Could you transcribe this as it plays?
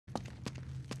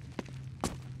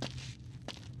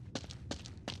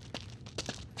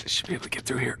Should be able to get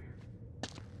through here.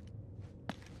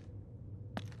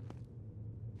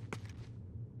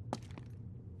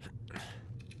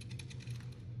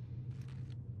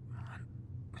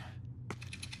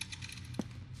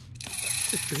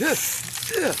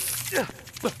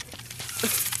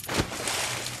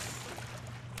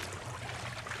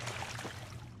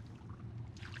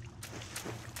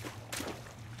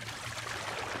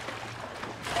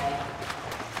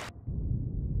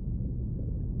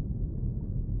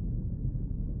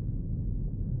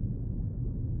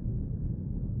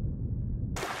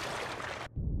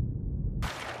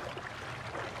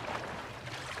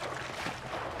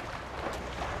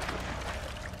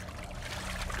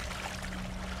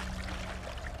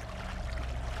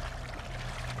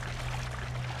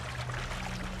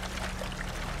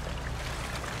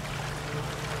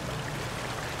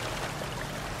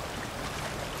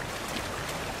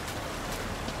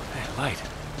 Light.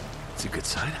 It's a good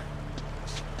sign.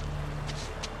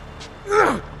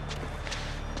 Oh,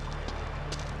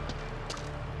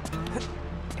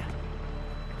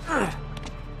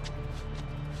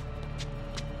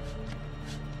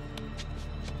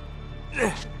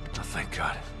 thank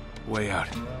God. Way out.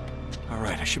 All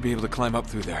right, I should be able to climb up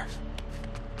through there.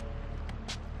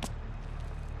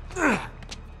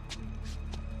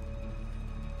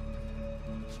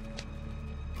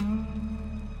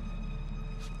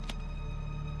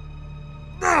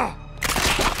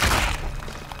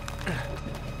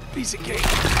 Piece of cake.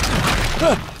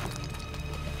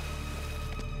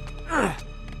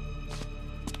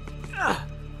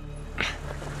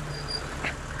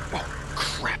 Oh,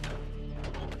 crap.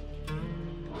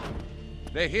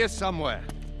 They're here somewhere.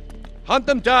 Hunt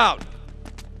them down!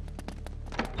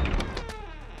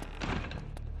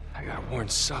 I gotta warn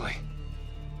Sully.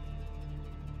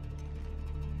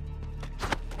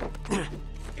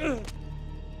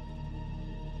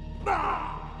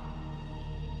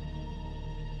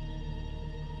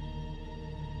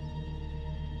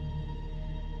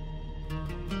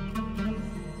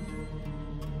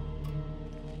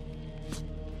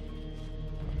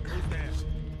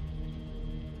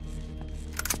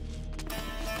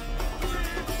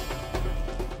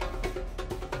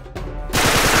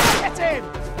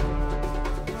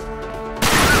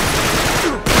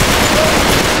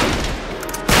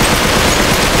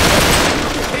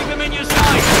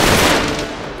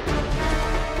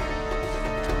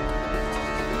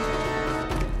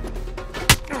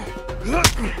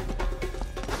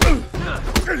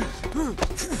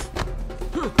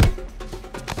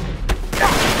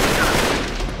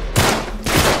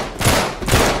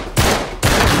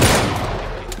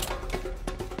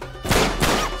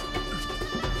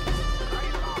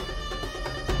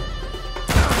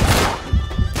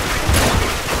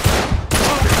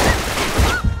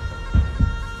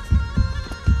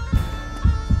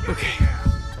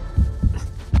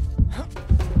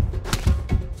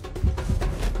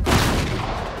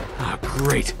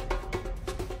 Great.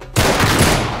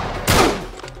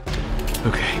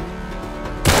 Okay.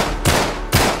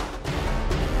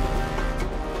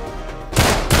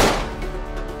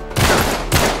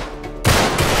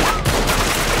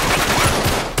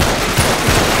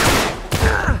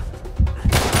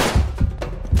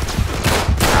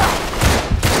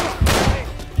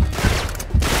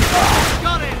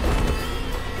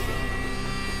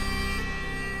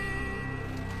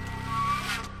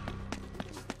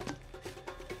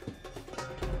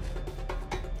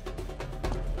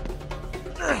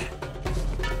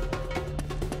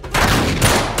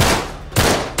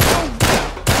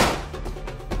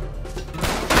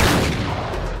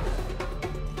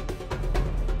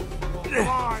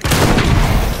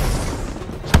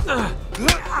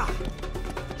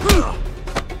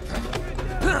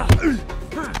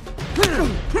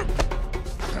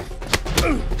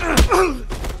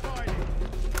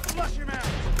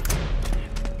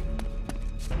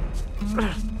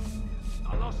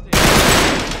 I lost it.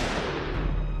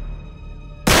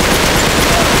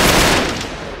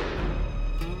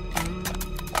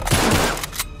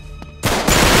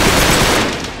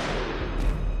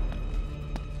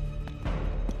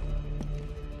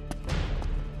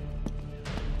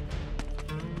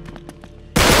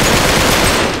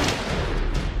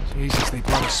 Jesus, they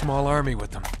brought a small army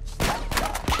with them.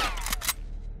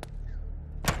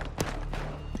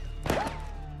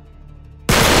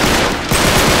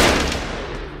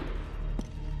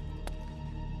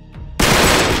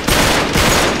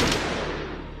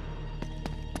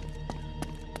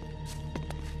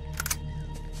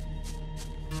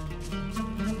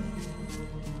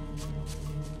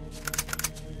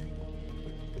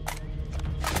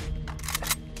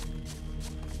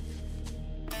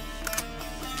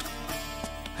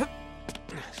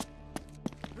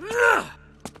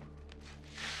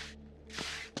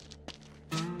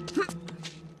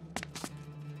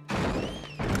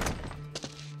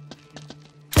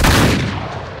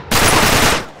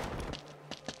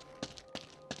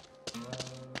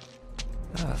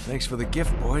 Thanks for the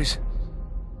gift, boys.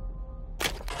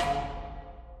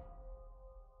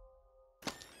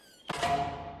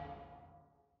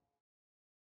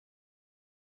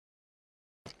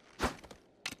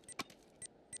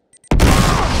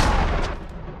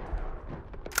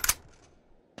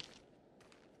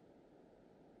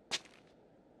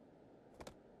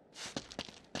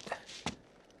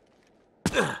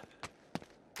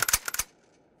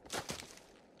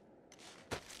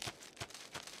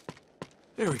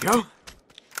 There we go.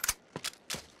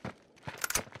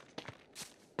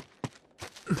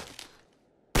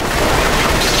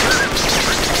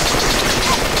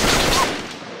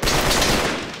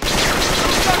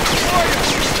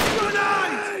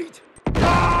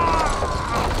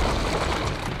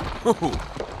 Oh,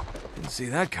 didn't see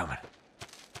that coming.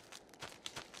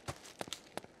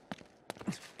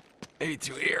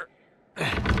 82 here.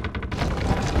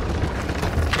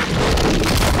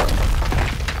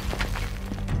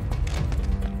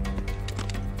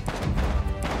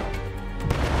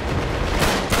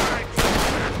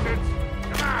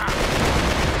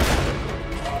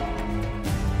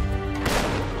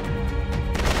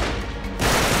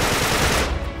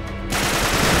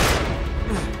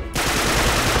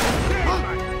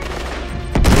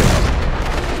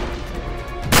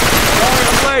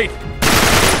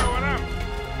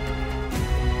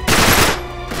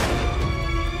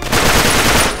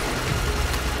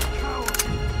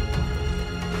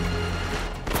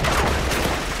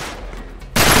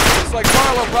 Like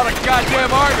Marlowe brought a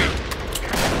goddamn army.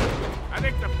 I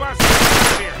think the bus is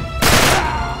out here.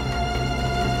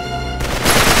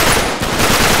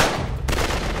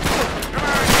 Come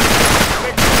on.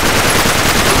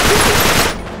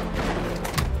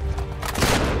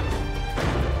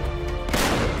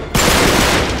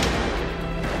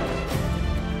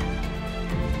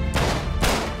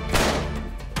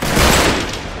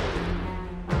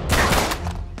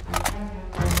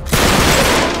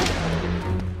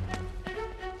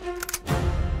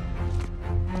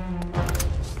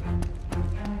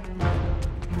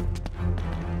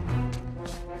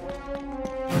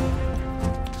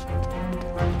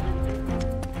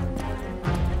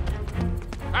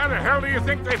 How the hell do you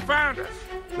think they found us?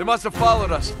 They must have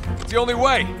followed us. It's the only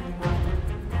way.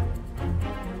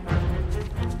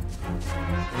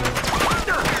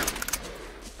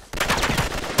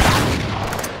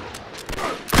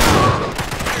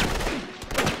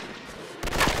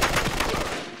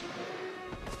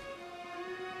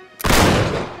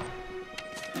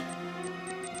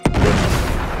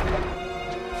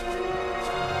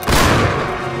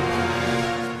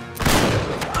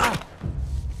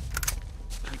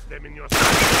 Them in your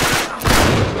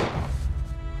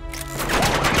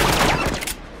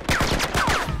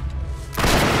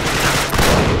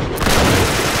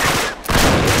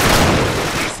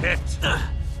He's hit.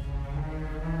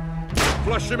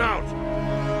 Flush him out.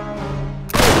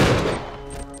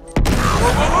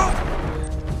 Whoa, whoa, whoa!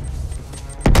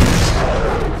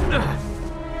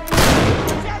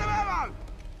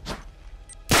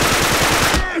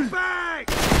 Get back!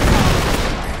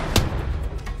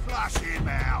 Flush him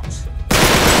out.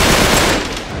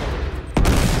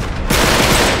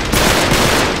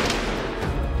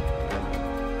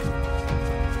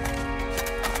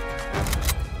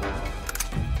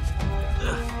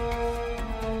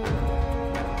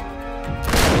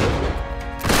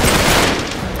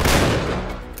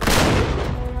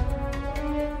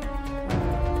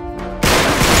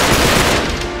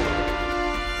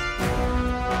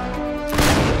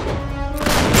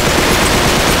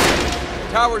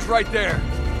 Tower's right there.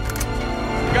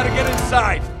 We gotta get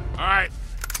inside. All right.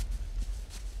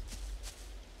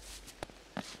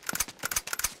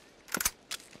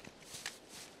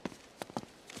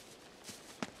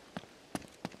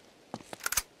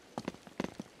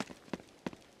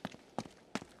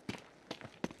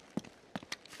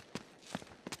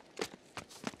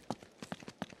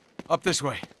 Up this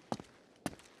way.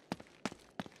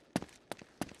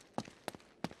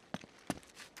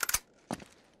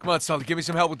 Come on, Sully, give me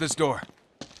some help with this door.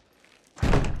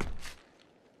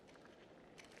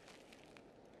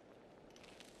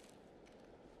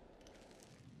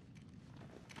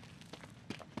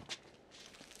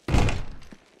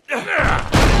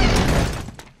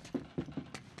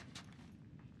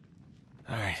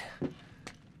 All right.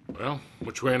 Well,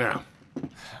 which way now?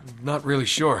 I'm not really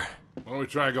sure. Why don't we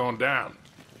try going down?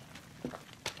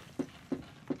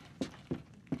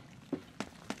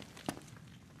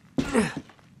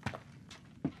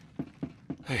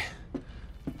 Hey,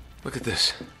 look at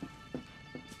this.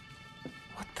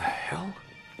 What the hell?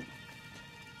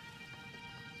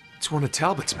 It's one of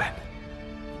Talbot's men.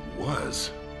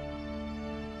 Was.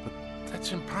 But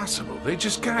That's impossible. They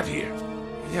just got here.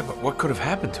 Yeah, but what could have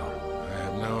happened to him? I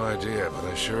have no idea, but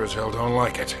I sure as hell don't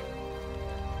like it.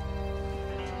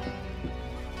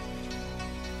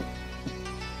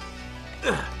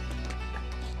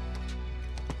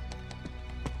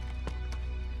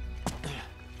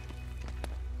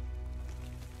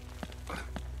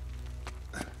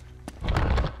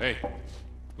 Hey,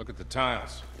 look at the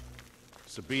tiles.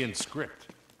 Sabaean script.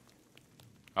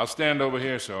 I'll stand over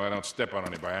here so I don't step on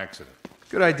any by accident.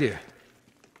 Good idea.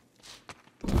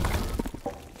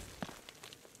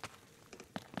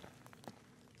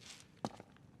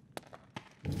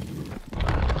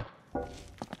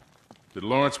 Did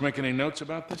Lawrence make any notes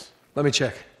about this? Let me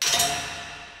check.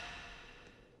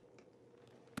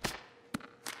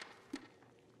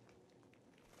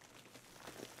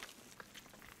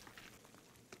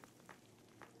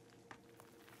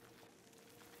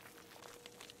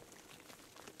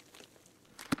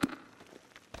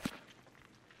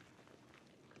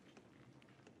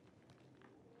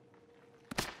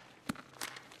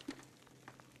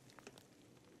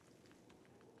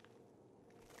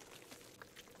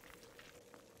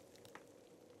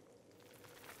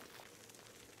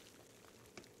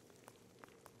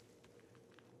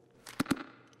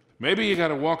 Maybe you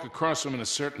gotta walk across them in a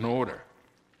certain order.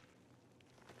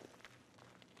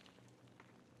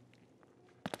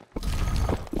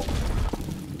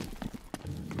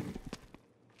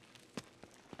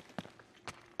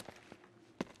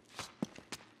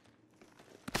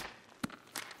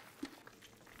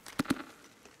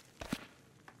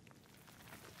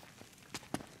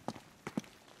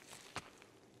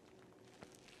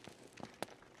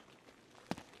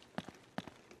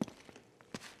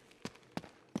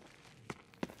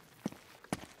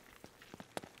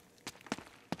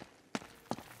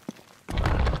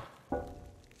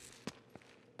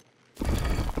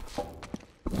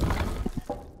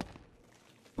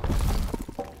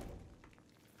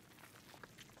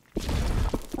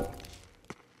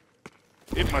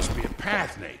 It must be a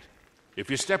path, Nate.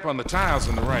 If you step on the tiles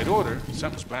in the right order,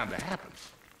 something's bound to happen.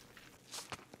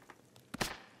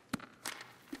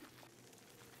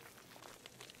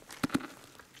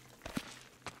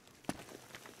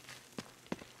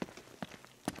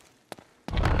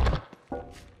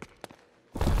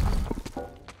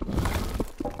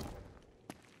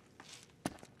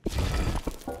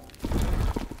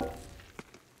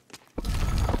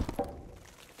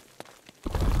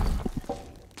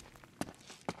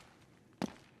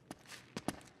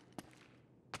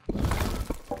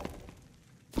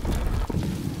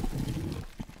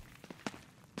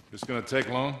 This gonna take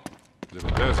long? If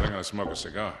it does, I'm gonna smoke a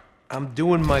cigar. I'm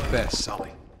doing my best,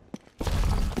 Sully.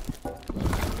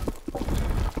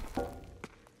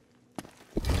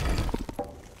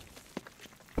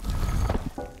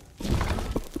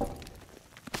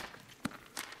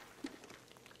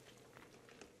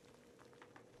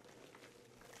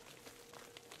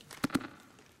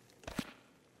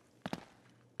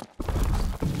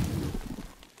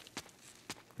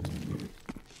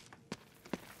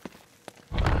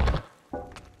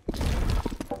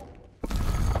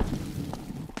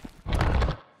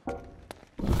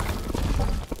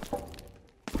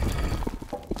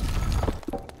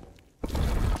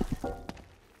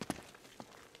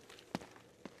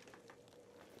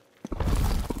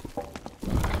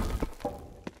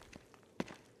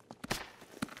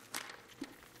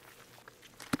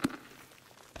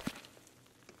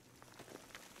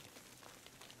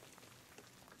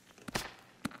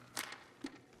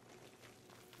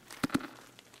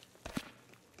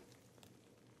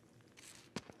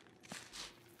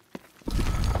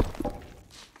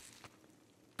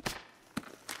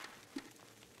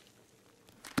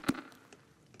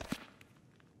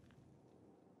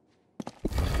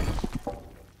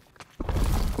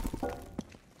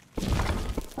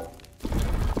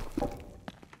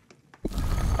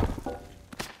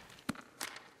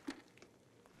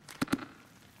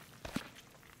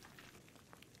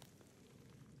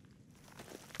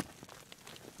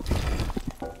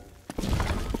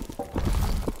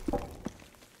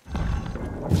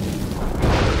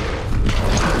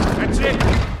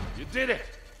 Did it!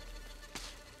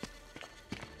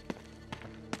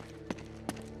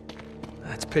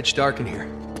 It's pitch dark in here.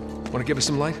 Want to give us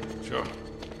some light? Sure.